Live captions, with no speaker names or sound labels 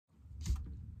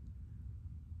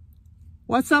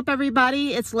What's up,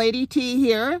 everybody? It's Lady T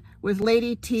here with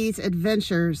Lady T's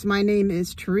Adventures. My name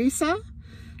is Teresa,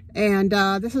 and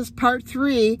this is part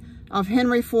 3 of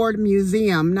Henry Ford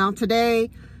Museum. Now today,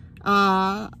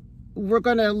 we're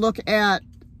going to look at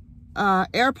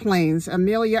airplanes,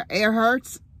 Amelia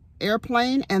Earhart's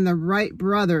airplane and the Wright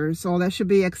brothers. So that should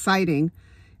be exciting.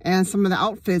 And some of the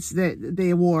outfits that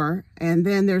they wore. And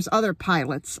then there's other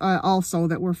pilots also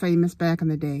that were famous back in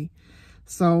the day.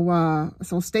 So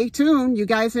stay tuned. You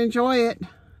guys enjoy it.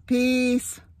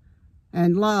 Peace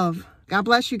and love. God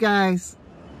bless you guys.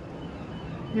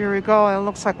 Here we go. It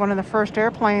looks like one of the first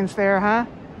airplanes there, huh?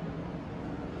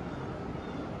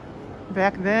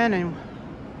 Back then, and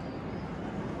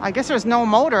I guess there's no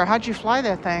motor. How'd you fly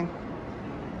that thing?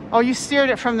 Oh, you steered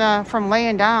it from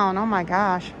laying down. Oh my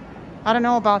gosh. I don't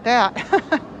know about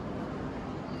that.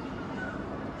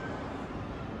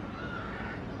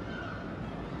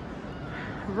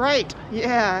 Right,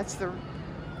 yeah, it's the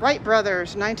Wright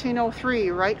brothers,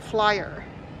 1903 Wright Flyer.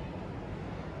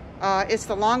 It's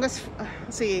the longest,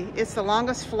 it's the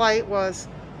longest flight was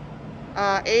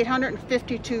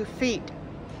 852 feet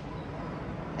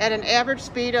at an average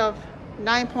speed of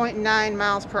 9.9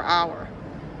 miles per hour.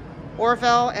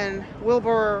 Orville and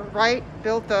Wilbur Wright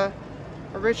built the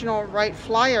original Wright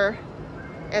Flyer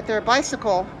at their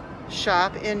bicycle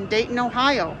shop in Dayton,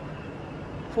 Ohio,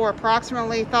 for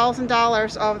approximately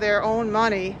 $1,000 of their own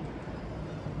money.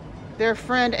 Their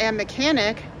friend and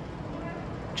mechanic,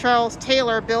 Charles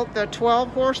Taylor, built the 12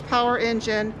 horsepower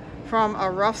engine from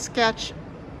a rough sketch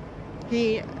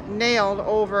he nailed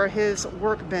over his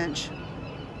workbench.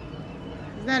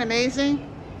 Isn't that amazing?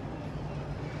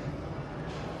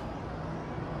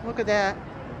 Look at that.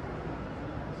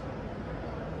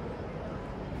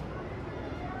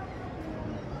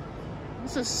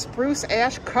 This is spruce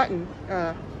ash cutting.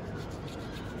 I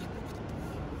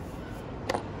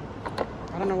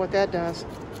don't know what that does.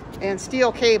 And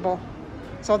steel cable.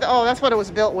 So, oh, that's what it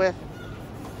was built with.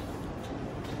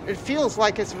 It feels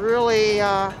like it's really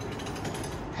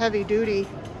heavy duty.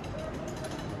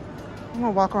 I'm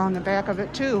gonna walk around the back of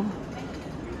it too.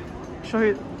 Show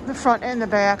you the front and the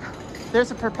back. There's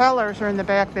the propellers are in the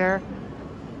back there.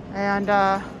 And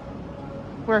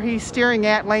where he's steering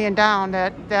at, laying down,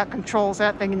 that controls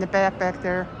that thing in the back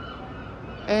there,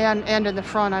 and in the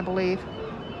front, I believe.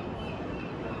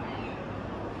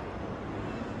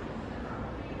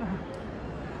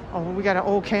 Oh, we got an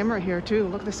old camera here too.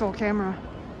 Look at this old camera.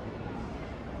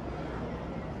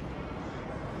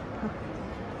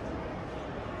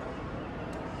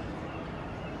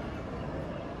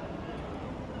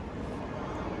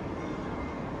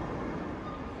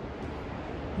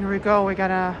 Here we go. We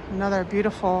got another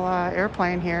beautiful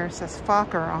airplane here. It says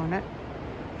Fokker on it.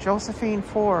 Josephine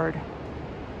Ford.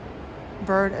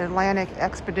 Bird Atlantic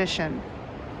Expedition.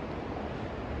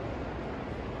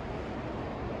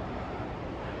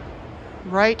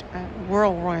 Wright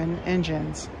Whirlwind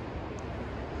engines.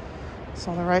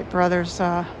 So the Wright brothers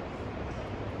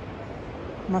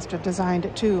must have designed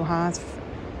it too, huh?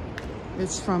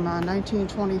 It's from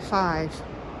 1925.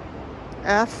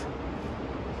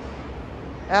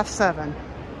 F7.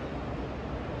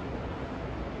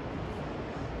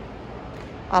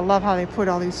 I love how they put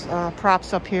all these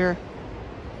props up here.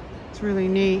 It's really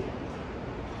neat.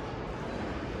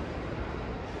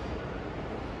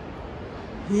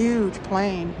 Huge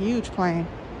plane, huge plane.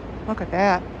 Look at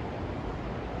that.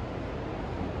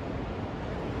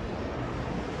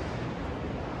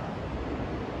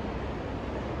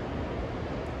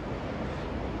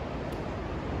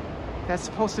 That's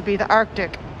supposed to be the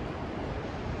Arctic.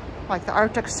 Like the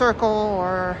Arctic Circle,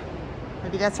 or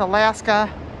maybe that's Alaska.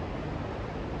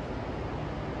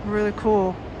 Really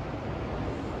cool.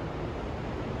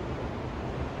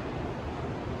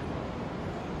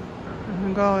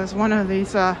 And go is one of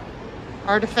these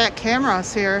artifact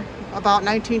cameras here, about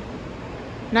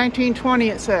 1920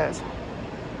 it says.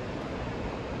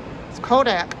 It's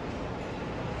Kodak.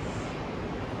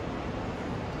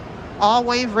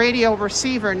 All-wave radio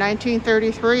receiver,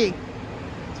 1933.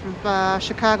 From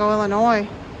Chicago, Illinois.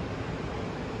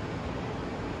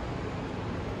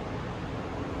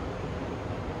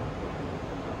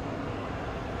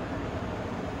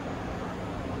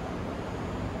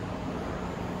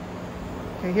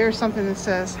 Okay, here's something that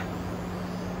says,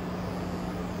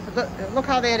 look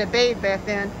how they had it bathed back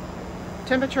then.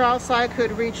 Temperature outside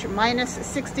could reach minus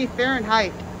 60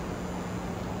 Fahrenheit.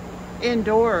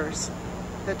 Indoors,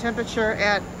 the temperature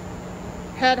at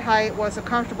head height was a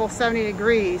comfortable 70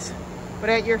 degrees, but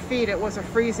at your feet it was a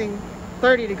freezing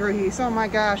 30 degrees. Oh my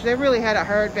gosh, they really had it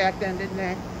hard back then, didn't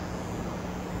they?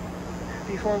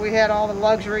 before we had all the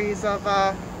luxuries of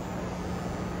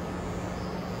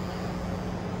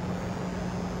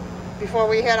before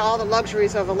we had all the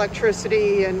luxuries of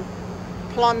electricity and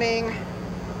plumbing,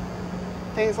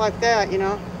 things like that, you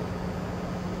know.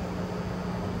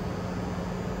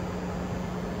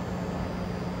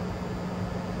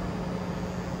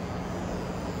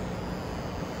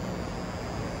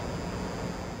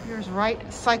 Here's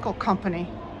Wright Cycle Company.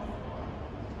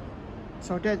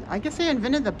 So I guess they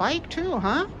invented the bike too,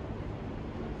 huh?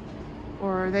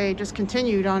 Or they just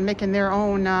continued on making their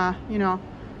own, you know,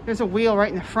 there's a wheel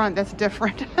right in the front that's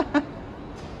different.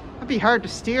 It'd be hard to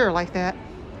steer like that.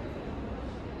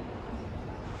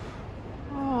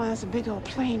 Oh, that's a big old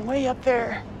plane way up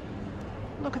there.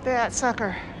 Look at that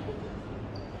sucker.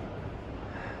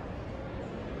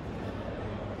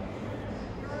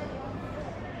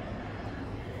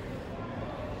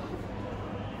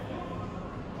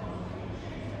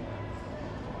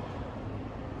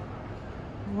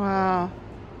 Wow.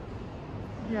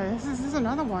 Yeah, this is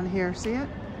another one here. See it?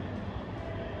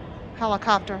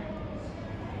 Helicopter.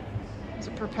 There's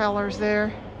the propellers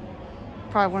there.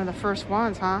 Probably one of the first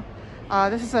ones, huh?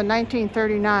 This is a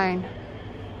 1939.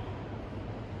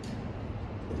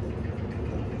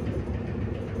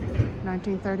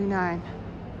 1939.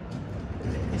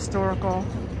 Historical.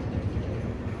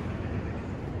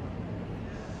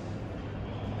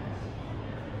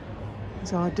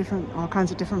 There's all kinds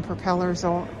of different propellers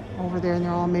over there, and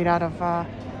they're all made out of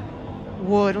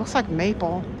wood. It looks like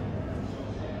maple.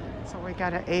 So we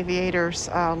got an aviator's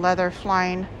leather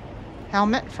flying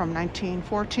helmet from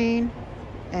 1914,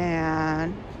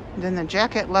 and then the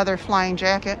jacket, leather flying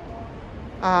jacket,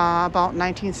 about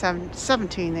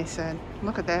 1917, they said.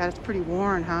 Look at that, it's pretty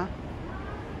worn, huh?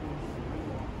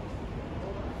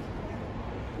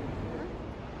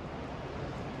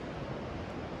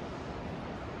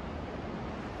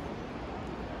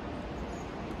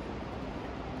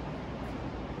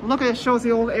 Look at it, shows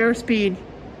the old airspeed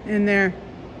in there.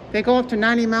 They go up to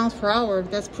 90 miles per hour.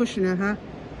 That's pushing it, huh?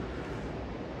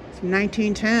 It's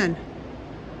 1910.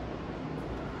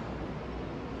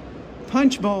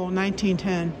 Punch Bowl,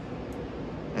 1910.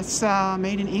 It's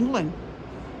made in England.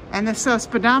 And this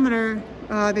speedometer,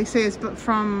 they say, is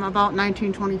from about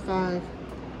 1925.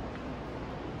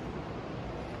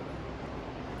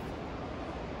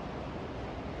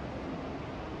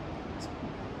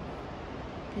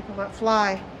 People that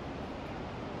fly.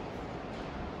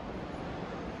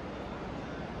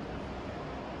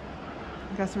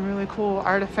 Got some really cool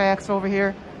artifacts over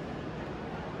here.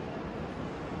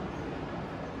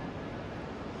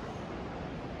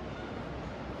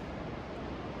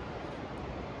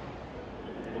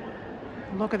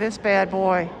 Look at this bad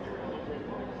boy.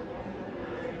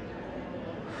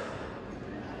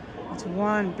 It's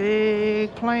one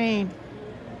big plane.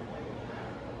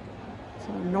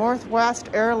 So Northwest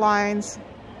Airlines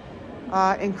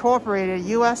Incorporated,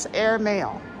 U.S. Air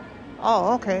Mail.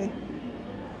 Oh, okay.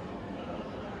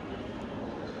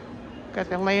 Got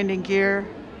the landing gear.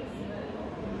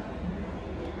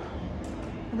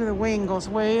 Look at the wing, goes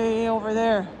way over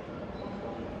there.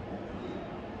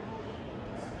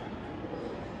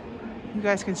 You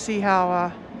guys can see how,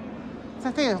 I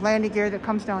think there's landing gear that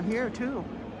comes down here too.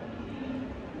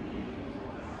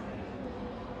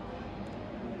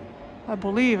 I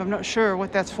believe, I'm not sure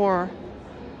what that's for.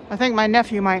 I think my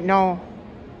nephew might know.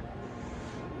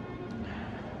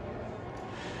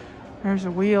 There's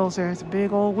the wheels, there's the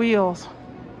big old wheels.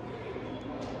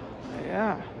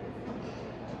 Yeah.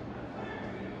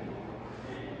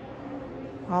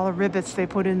 All the rivets they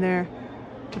put in there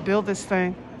to build this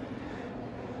thing.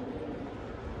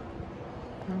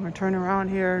 I'm going to turn around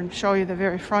here and show you the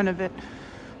very front of it.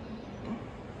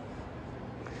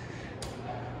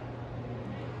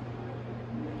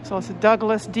 So it's a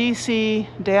Douglas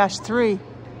DC-3.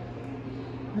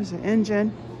 There's the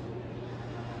engine.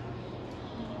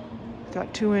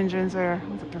 Got two engines there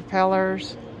with the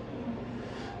propellers.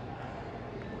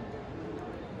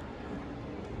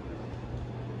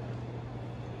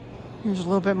 Here's a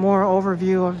little bit more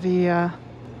overview of the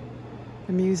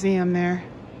museum there.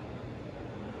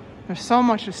 There's so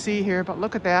much to see here, but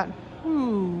look at that.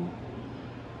 Ooh.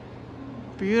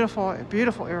 Beautiful,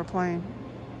 beautiful airplane.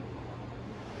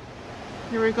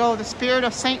 Here we go, the Spirit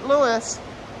of St. Louis.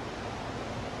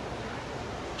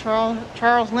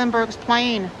 Charles Lindbergh's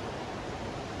plane.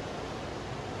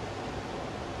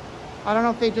 I don't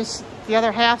know if they just, the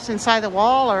other half's inside the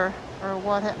wall or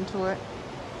what happened to it.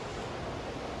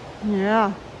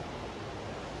 Yeah.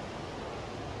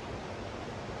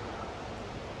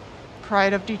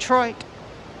 Pride of Detroit.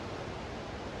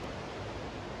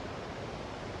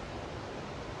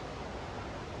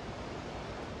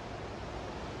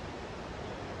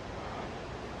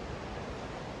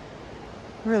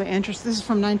 Really interesting. This is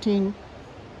from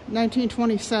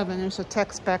 1927. There's a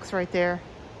tech specs right there.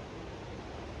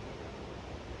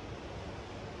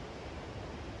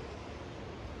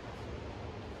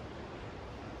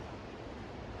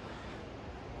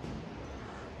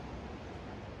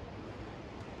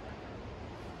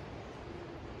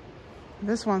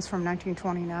 This one's from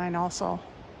 1929 also.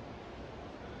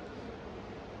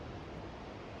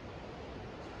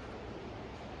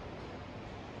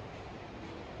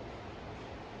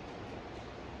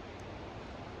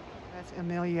 That's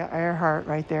Amelia Earhart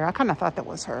right there. I kind of thought that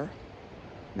was her.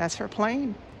 That's her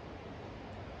plane.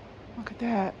 Look at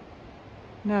that.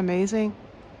 Isn't that amazing?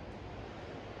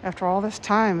 After all this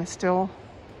time, it still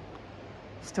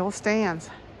stands.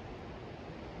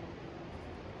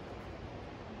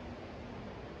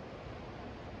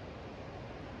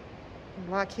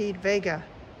 Lockheed Vega.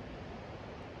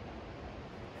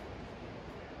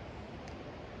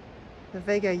 The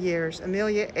Vega years.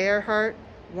 Amelia Earhart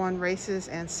won races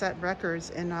and set records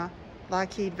in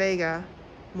Lockheed Vega,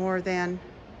 more than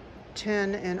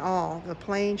 10 in all. The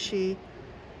plane she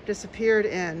disappeared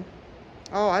in,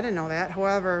 oh, I didn't know that,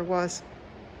 however, was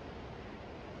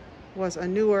a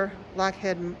newer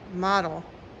Lockheed model,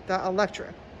 the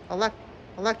Electra.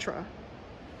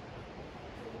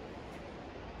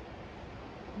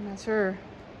 And that's her.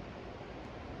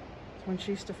 That's when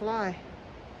she used to fly.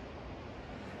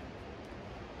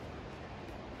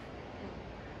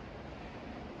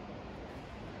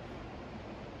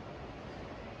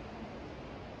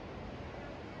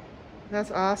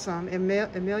 That's awesome.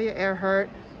 Amelia Earhart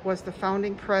was the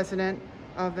founding president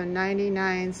of the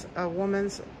 99's, a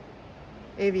women's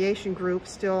aviation group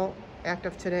still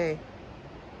active today.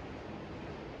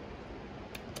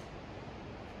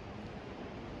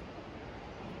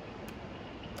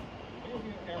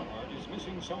 Amelia Earhart is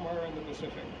missing somewhere in the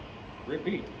Pacific.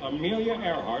 Repeat, Amelia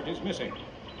Earhart is missing.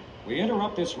 We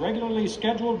interrupt this regularly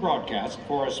scheduled broadcast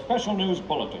for a special news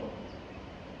bulletin.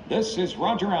 This is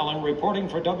Roger Allen reporting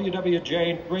for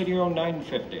WWJ Radio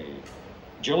 950.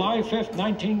 July 5th,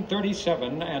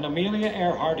 1937, and Amelia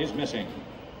Earhart is missing.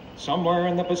 Somewhere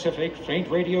in the Pacific, faint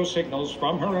radio signals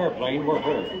from her airplane were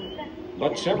heard.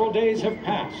 But several days have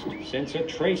passed since a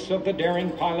trace of the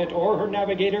daring pilot or her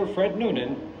navigator, Fred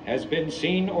Noonan, has been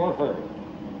seen or heard.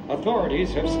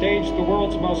 Authorities have staged the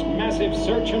world's most massive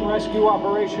search and rescue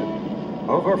operation.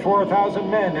 Over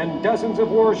 4,000 men and dozens of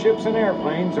warships and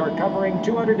airplanes are covering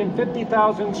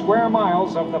 250,000 square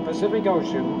miles of the Pacific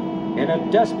Ocean in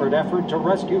a desperate effort to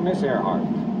rescue Miss Earhart.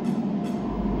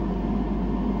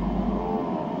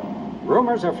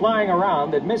 Rumors are flying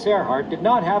around that Miss Earhart did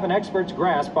not have an expert's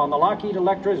grasp on the Lockheed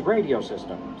Electra's radio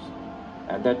systems,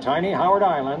 and that tiny Howard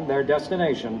Island, their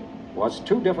destination, was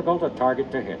too difficult a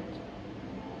target to hit.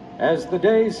 As the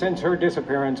days since her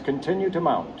disappearance continue to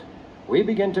mount, we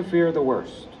begin to fear the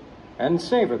worst and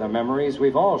savor the memories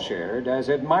we've all shared as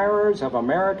admirers of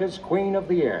America's Queen of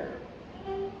the Air.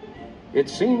 It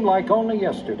seemed like only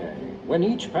yesterday when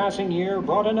each passing year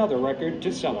brought another record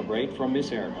to celebrate from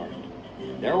Miss Earhart.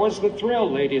 There was the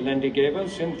thrill Lady Lindy gave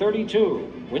us in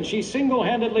 '32 when she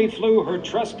single-handedly flew her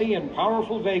trusty and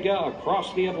powerful Vega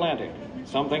across the Atlantic,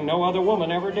 something no other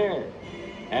woman ever dared.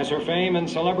 As her fame and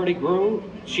celebrity grew,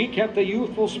 she kept the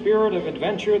youthful spirit of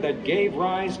adventure that gave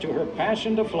rise to her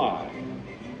passion to fly.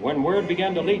 When word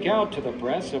began to leak out to the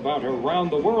press about her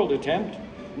round-the-world attempt,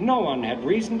 no one had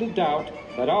reason to doubt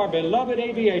that our beloved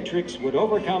aviatrix would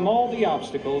overcome all the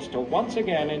obstacles to once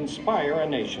again inspire a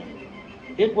nation.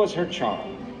 It was her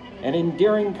charm, an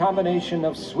endearing combination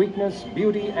of sweetness,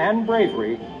 beauty, and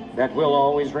bravery that we'll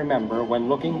always remember when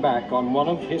looking back on one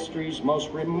of history's most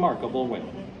remarkable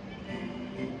women.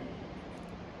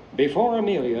 Before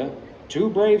Amelia, two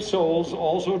brave souls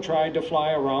also tried to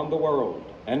fly around the world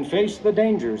and faced the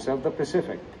dangers of the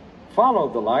Pacific.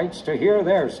 Followed the lights to hear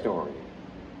their story.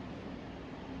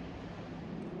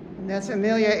 And that's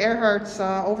Amelia Earhart's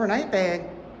overnight bag,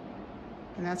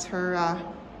 and that's her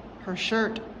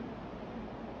shirt.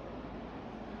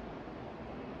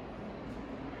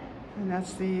 And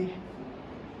that's the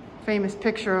famous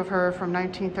picture of her from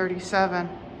 1937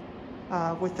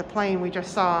 with the plane we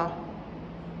just saw.